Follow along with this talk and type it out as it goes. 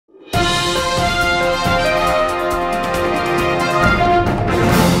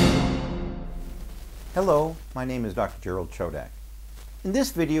Hello, my name is Dr. Gerald Chodak. In this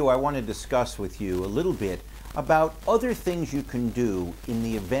video, I want to discuss with you a little bit about other things you can do in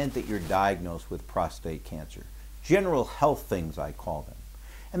the event that you're diagnosed with prostate cancer. General health things, I call them.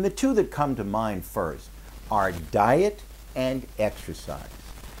 And the two that come to mind first are diet and exercise.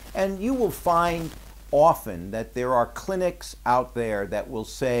 And you will find often that there are clinics out there that will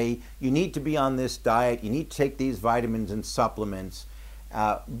say you need to be on this diet, you need to take these vitamins and supplements,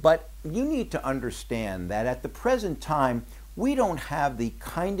 but you need to understand that at the present time we don't have the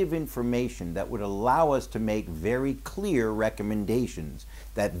kind of information that would allow us to make very clear recommendations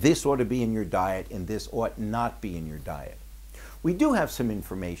that this ought to be in your diet and this ought not be in your diet. We do have some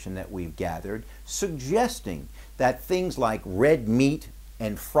information that we've gathered suggesting that things like red meat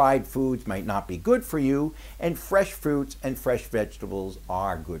and fried foods might not be good for you, and fresh fruits and fresh vegetables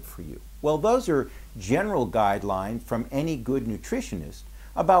are good for you. Well, those are general guidelines from any good nutritionist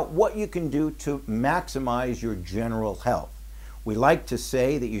about what you can do to maximize your general health. We like to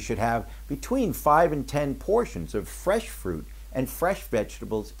say that you should have between 5 and 10 portions of fresh fruit and fresh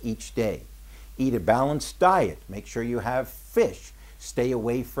vegetables each day. Eat a balanced diet. Make sure you have fish. Stay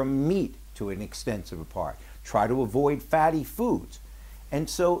away from meat to an extensive part. Try to avoid fatty foods. And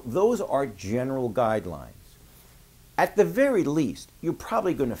so those are general guidelines. At the very least, you're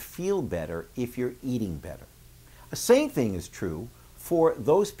probably going to feel better if you're eating better. The same thing is true for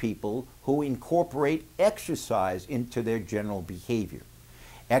those people who incorporate exercise into their general behavior.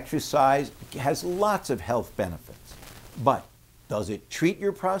 Exercise has lots of health benefits, but does it treat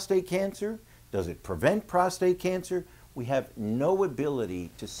your prostate cancer? Does it prevent prostate cancer? We have no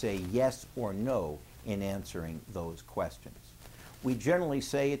ability to say yes or no in answering those questions. We generally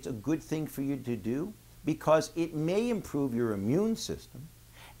say it's a good thing for you to do because it may improve your immune system,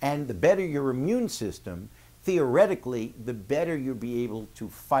 and the better your immune system, theoretically, the better you'll be able to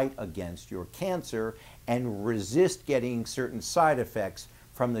fight against your cancer and resist getting certain side effects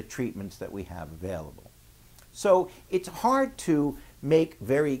from the treatments that we have available. So it's hard to make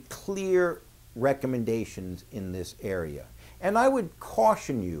very clear recommendations in this area. And I would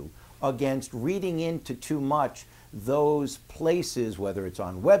caution you against reading into too much those places, whether it's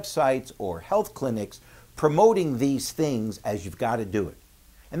on websites or health clinics, promoting these things as you've got to do it.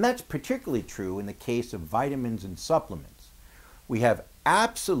 And that's particularly true in the case of vitamins and supplements. We have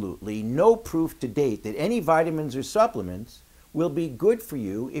absolutely no proof to date that any vitamins or supplements will be good for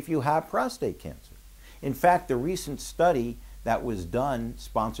you if you have prostate cancer. In fact, the recent study that was done,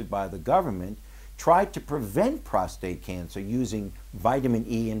 sponsored by the government, tried to prevent prostate cancer using vitamin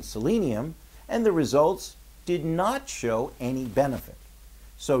E and selenium, and the results did not show any benefit.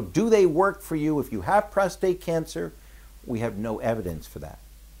 So do they work for you if you have prostate cancer? We have no evidence for that.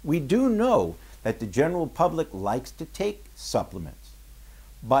 We do know that the general public likes to take supplements,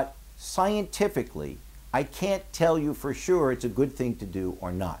 but scientifically, I can't tell you for sure it's a good thing to do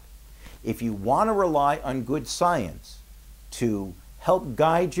or not. If you want to rely on good science to help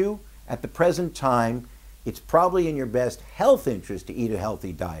guide you, at the present time, it's probably in your best health interest to eat a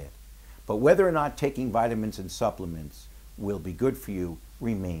healthy diet. But whether or not taking vitamins and supplements will be good for you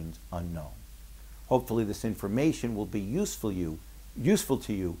remains unknown. Hopefully this information will be useful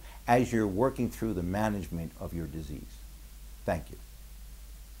to you as you're working through the management of your disease. Thank you.